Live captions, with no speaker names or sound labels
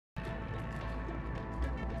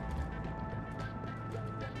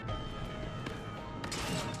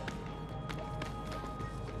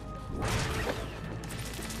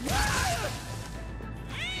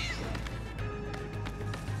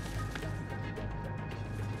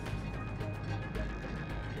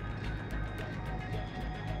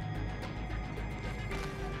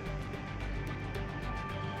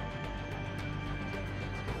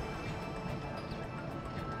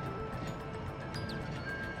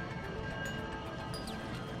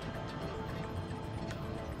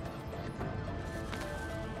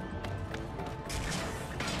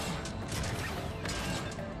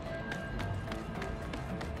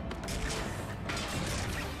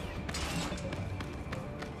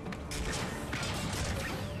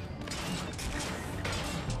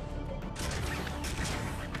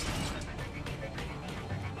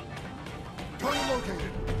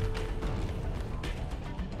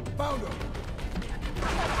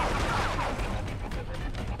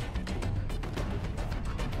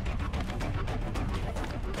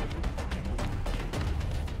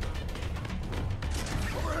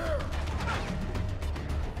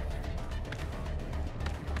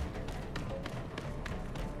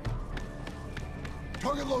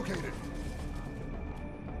Target located.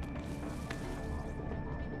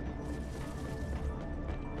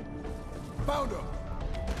 Found him.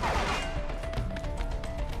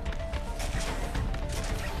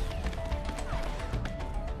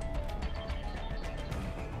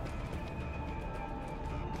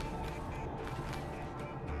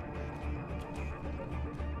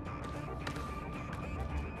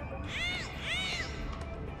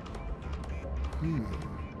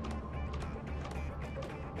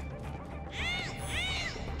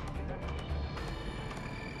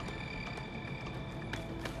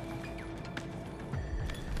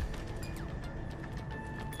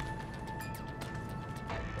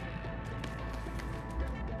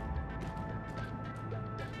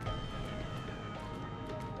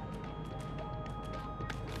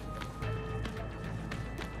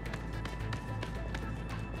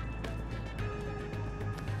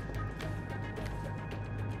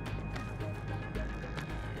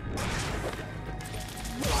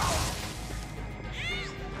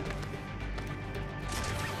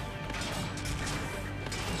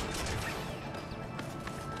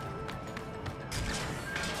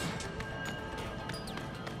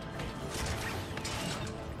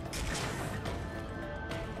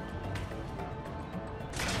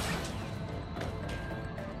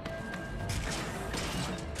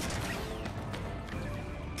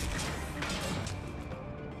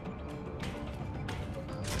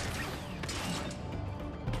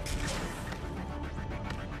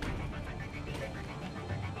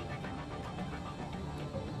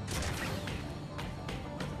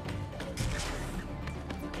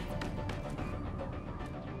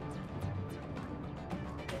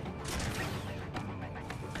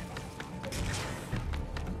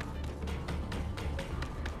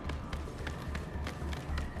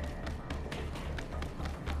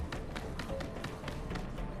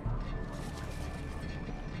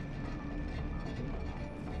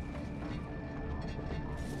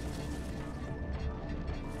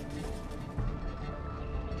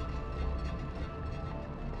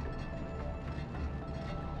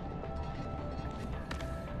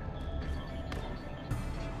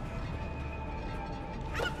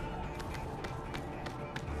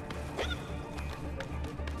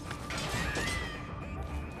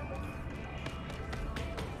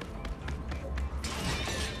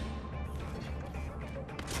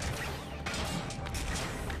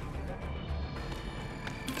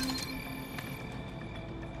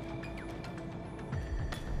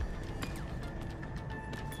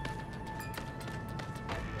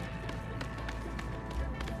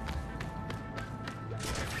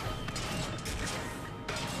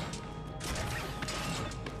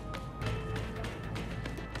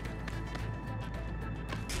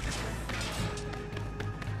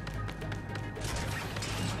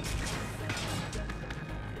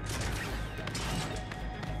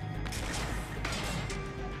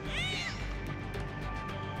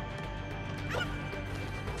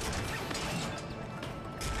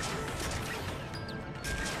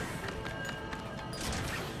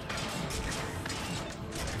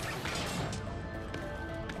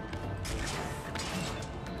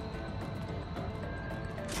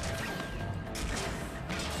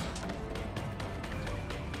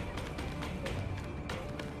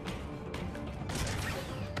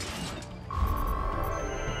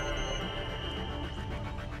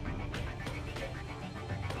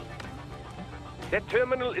 That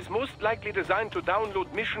terminal is most likely designed to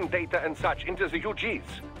download mission data and such into the UGs.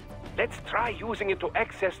 Let's try using it to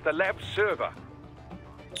access the lab's server.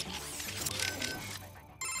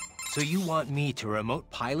 So you want me to remote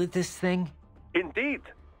pilot this thing? Indeed.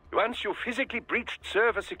 Once you physically breached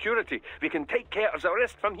server security, we can take care of the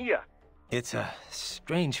rest from here. It's a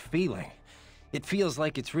strange feeling. It feels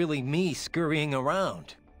like it's really me scurrying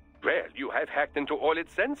around. Well, you have hacked into all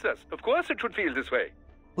its sensors. Of course it should feel this way.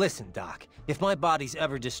 Listen, Doc, if my body's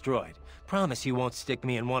ever destroyed, promise you won't stick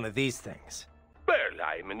me in one of these things. Well,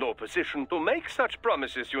 I'm in no position to make such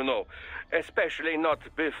promises, you know. Especially not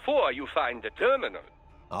before you find the terminal.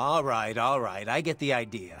 All right, I get the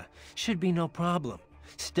idea. Should be no problem.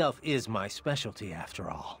 Stealth is my specialty, after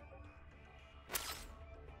all.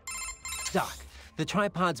 Doc, the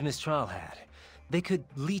tripods Mistral had, they could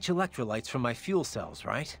leach electrolytes from my fuel cells,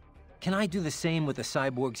 right? Can I do the same with the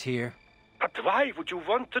cyborgs here? But why would you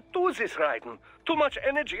want to do this, Raiden? Too much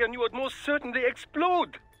energy and you would most certainly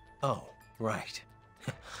explode. Oh, right.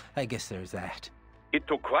 I guess there's that. It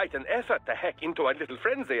took quite an effort to hack into our little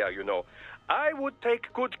friend there, you know. I would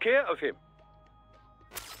take good care of him.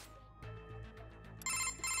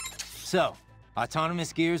 So,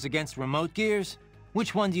 autonomous gears against remote gears?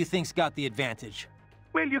 Which one do you think's got the advantage?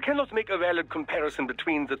 Well, you cannot make a valid comparison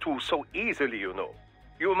between the two so easily, you know.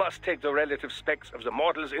 You must take the relative specs of the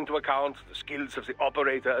models into account, the skills of the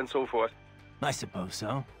operator, and so forth. I suppose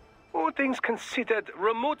so. All things considered,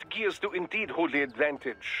 remote gears do indeed hold the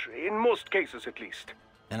advantage, in most cases at least.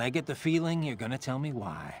 And I get the feeling you're gonna tell me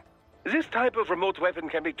why. This type of remote weapon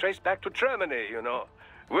can be traced back to Germany, you know.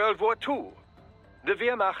 World War II. The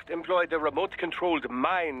Wehrmacht employed a remote-controlled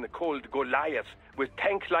mine called Goliath, with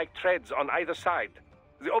tank-like treads on either side.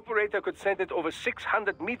 The operator could send it over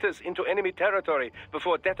 600 meters into enemy territory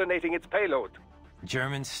before detonating its payload.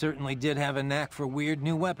 Germans certainly did have a knack for weird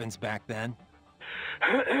new weapons back then.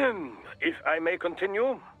 If I may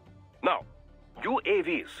continue. Now,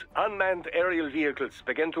 UAVs, unmanned aerial vehicles,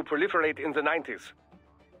 began to proliferate in the 90s.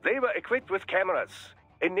 They were equipped with cameras,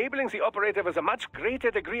 enabling the operator with a much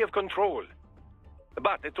greater degree of control.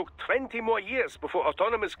 But it took 20 more years before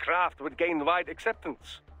autonomous craft would gain wide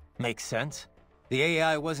acceptance. Makes sense. The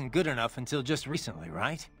AI wasn't good enough until just recently,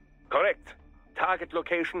 right? Correct. Target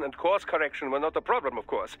location and course correction were not a problem, of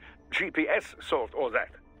course. GPS solved all that.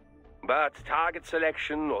 But target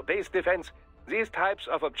selection or base defense, these types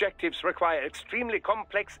of objectives require extremely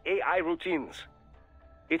complex AI routines.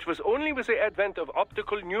 It was only with the advent of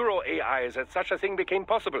optical neuro-AIs that such a thing became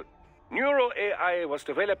possible. Neuro-AI was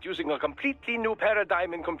developed using a completely new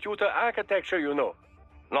paradigm in computer architecture, you know.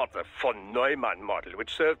 Not the von Neumann model,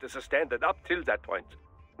 which served as a standard up till that point.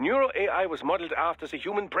 Neuro-AI was modeled after the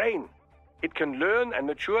human brain. It can learn and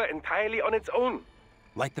mature entirely on its own.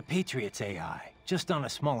 Like the Patriot's AI, just on a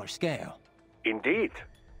smaller scale. Indeed.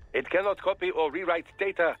 It cannot copy or rewrite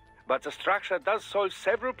data, but the structure does solve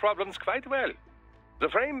several problems quite well. The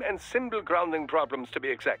frame and symbol grounding problems, to be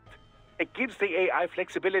exact. It gives the AI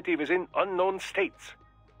flexibility within unknown states.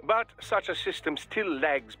 But such a system still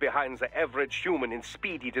lags behind the average human in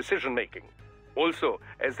speedy decision-making. Also,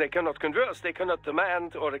 as they cannot converse, they cannot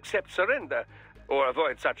demand or accept surrender, or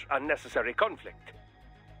avoid such unnecessary conflict.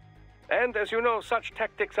 And as you know, such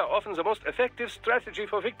tactics are often the most effective strategy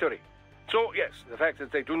for victory. So yes, the fact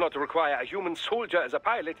that they do not require a human soldier as a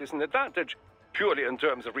pilot is an advantage, purely in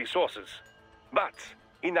terms of resources. But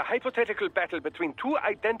in a hypothetical battle between two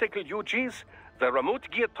identical UGs, the remote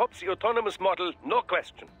gear tops the autonomous model, no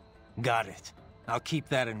question. Got it. I'll keep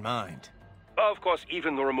that in mind. Of course,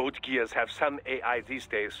 even the remote gears have some AI these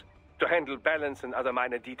days to handle balance and other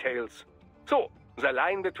minor details. So, the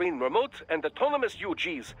line between remote and autonomous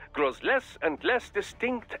UGs grows less and less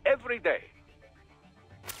distinct every day.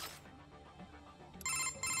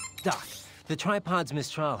 Doc, the tripods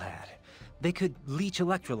Mistral had, they could leach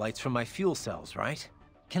electrolytes from my fuel cells, right?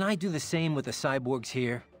 Can I do the same with the cyborgs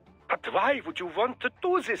here? But why would you want to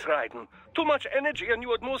do this, Raiden? Too much energy and you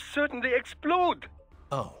would most certainly explode.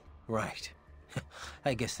 Oh, right.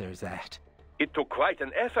 I guess there's that. It took quite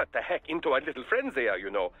an effort to hack into our little friend there, you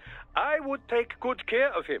know. I would take good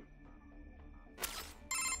care of him.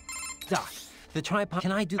 Doc, the tripod...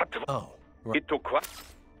 Can I do... Oh, right. It took quite...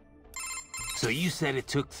 So you said it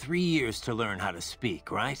took 3 years to learn how to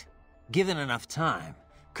speak, right? Given enough time,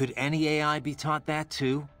 could any AI be taught that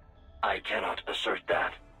too? I cannot assert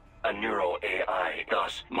that. A neuro-AI,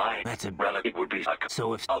 thus my That's a... relative would be a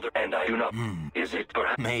So if... other, and I do not. Is it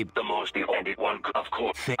perhaps Maybe. the most the one? Of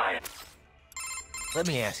course, Let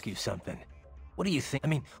me ask you something. What do you think? I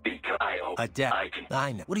mean... Because I hope Adele. I can...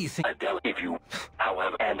 I know. What do you think? Adele, if you...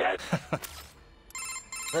 However, and as...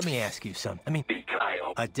 Let me ask you something. I mean... Because I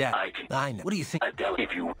hope Adele. I can... I know. What do you think? Adele,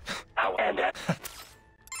 if you... How and as...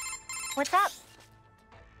 What's up?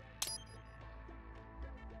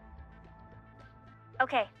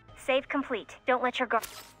 Okay, save complete. Don't let your girl...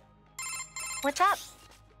 What's up?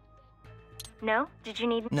 No? Did you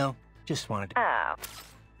need... No, just wanted to... Oh.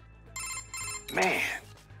 Man,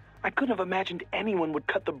 I couldn't have imagined anyone would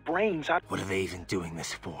cut the brains out. What are they even doing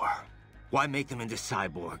this for? Why make them into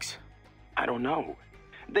cyborgs? I don't know.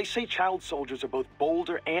 They say child soldiers are both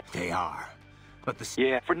bolder and... They are. But the...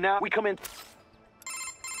 Yeah, for now, we come in...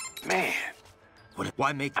 Man.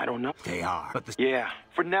 Why make... I don't know. They are. But the... Yeah,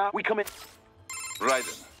 for now, we come in...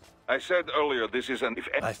 Raiden, I said earlier this is an...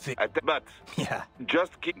 I think... But... Yeah.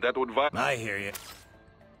 Just keep that would... I hear you.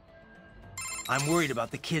 I'm worried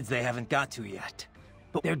about the kids they haven't got to yet.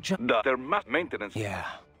 But they're just... Their mass maintenance... Yeah,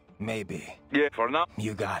 maybe. Yeah, for now...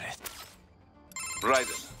 You got it.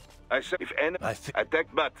 Raiden, I said if any... Attack,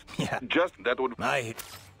 but... Yeah. Just that would... I...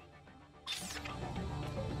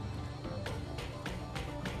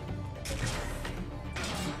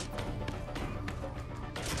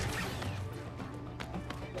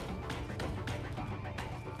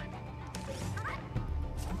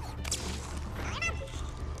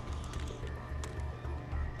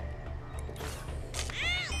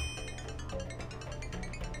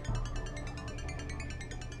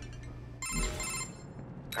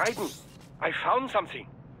 Raiden, I found something.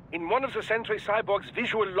 In one of the Sentry Cyborg's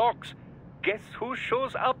visual logs. Guess who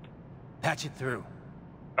shows up? Patch it through.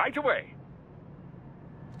 Right away.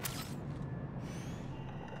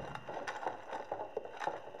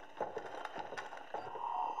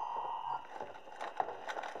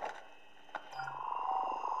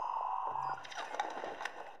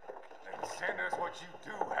 Send us what you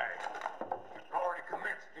do have. You've already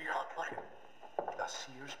commenced the plan. The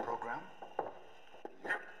Sears program?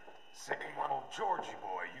 Yep. Same one old Georgie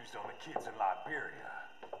boy used on the kids in Liberia.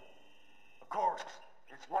 Of course,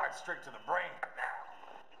 it's right straight to the brain now.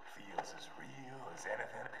 Feels as real as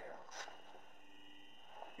anything else.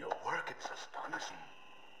 Your work is astonishing.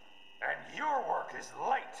 And your work is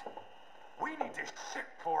late. We need to shit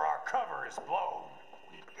before our cover is blown.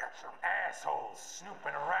 We've got some assholes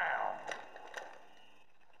snooping around.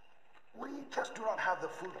 We just do not have the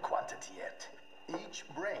full quantity yet. Each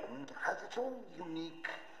brain has its own unique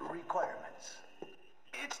requirements.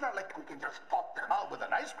 It's not like we can just pop them out with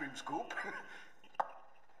an ice cream scoop.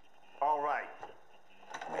 All right.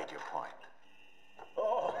 Make your point.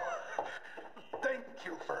 Oh, thank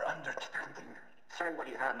you for understanding. Say what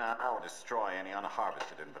you have now. I'll destroy any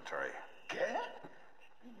unharvested inventory. Okay?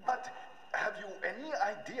 But have you any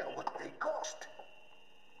idea what they cost?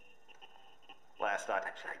 Last I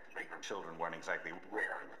checked, children weren't exactly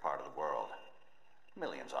rare in the part of the world.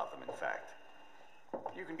 Millions of them, in fact.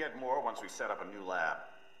 You can get more once we set up a new lab.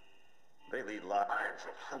 They lead lives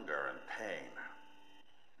of hunger and pain.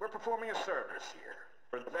 We're performing a service here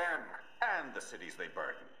for them and the cities they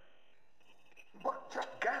burden. But just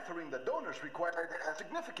gathering the donors required a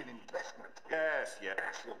significant investment. Yes,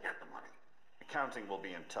 you'll get the money. Accounting will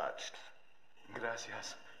be in touch.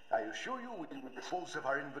 Gracias. I assure you we will dispose of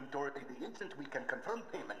our inventory the instant we can confirm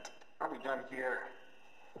payment. Are we done here?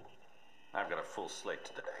 I've got a full slate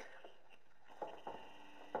today.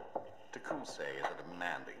 Tecumseh is a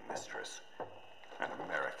demanding mistress, and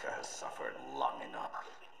America has suffered long enough.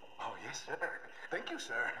 Oh, yes, sir. Thank you,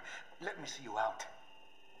 sir. Let me see you out.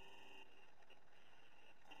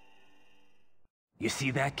 You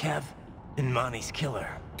see that, Kev? Imani's killer.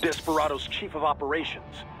 Desperado's chief of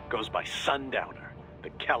operations goes by Sundowner, the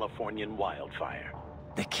Californian wildfire.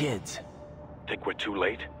 The kids. Think we're too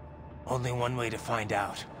late? Only one way to find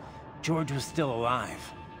out. George was still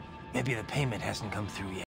alive. Maybe the payment hasn't come through yet.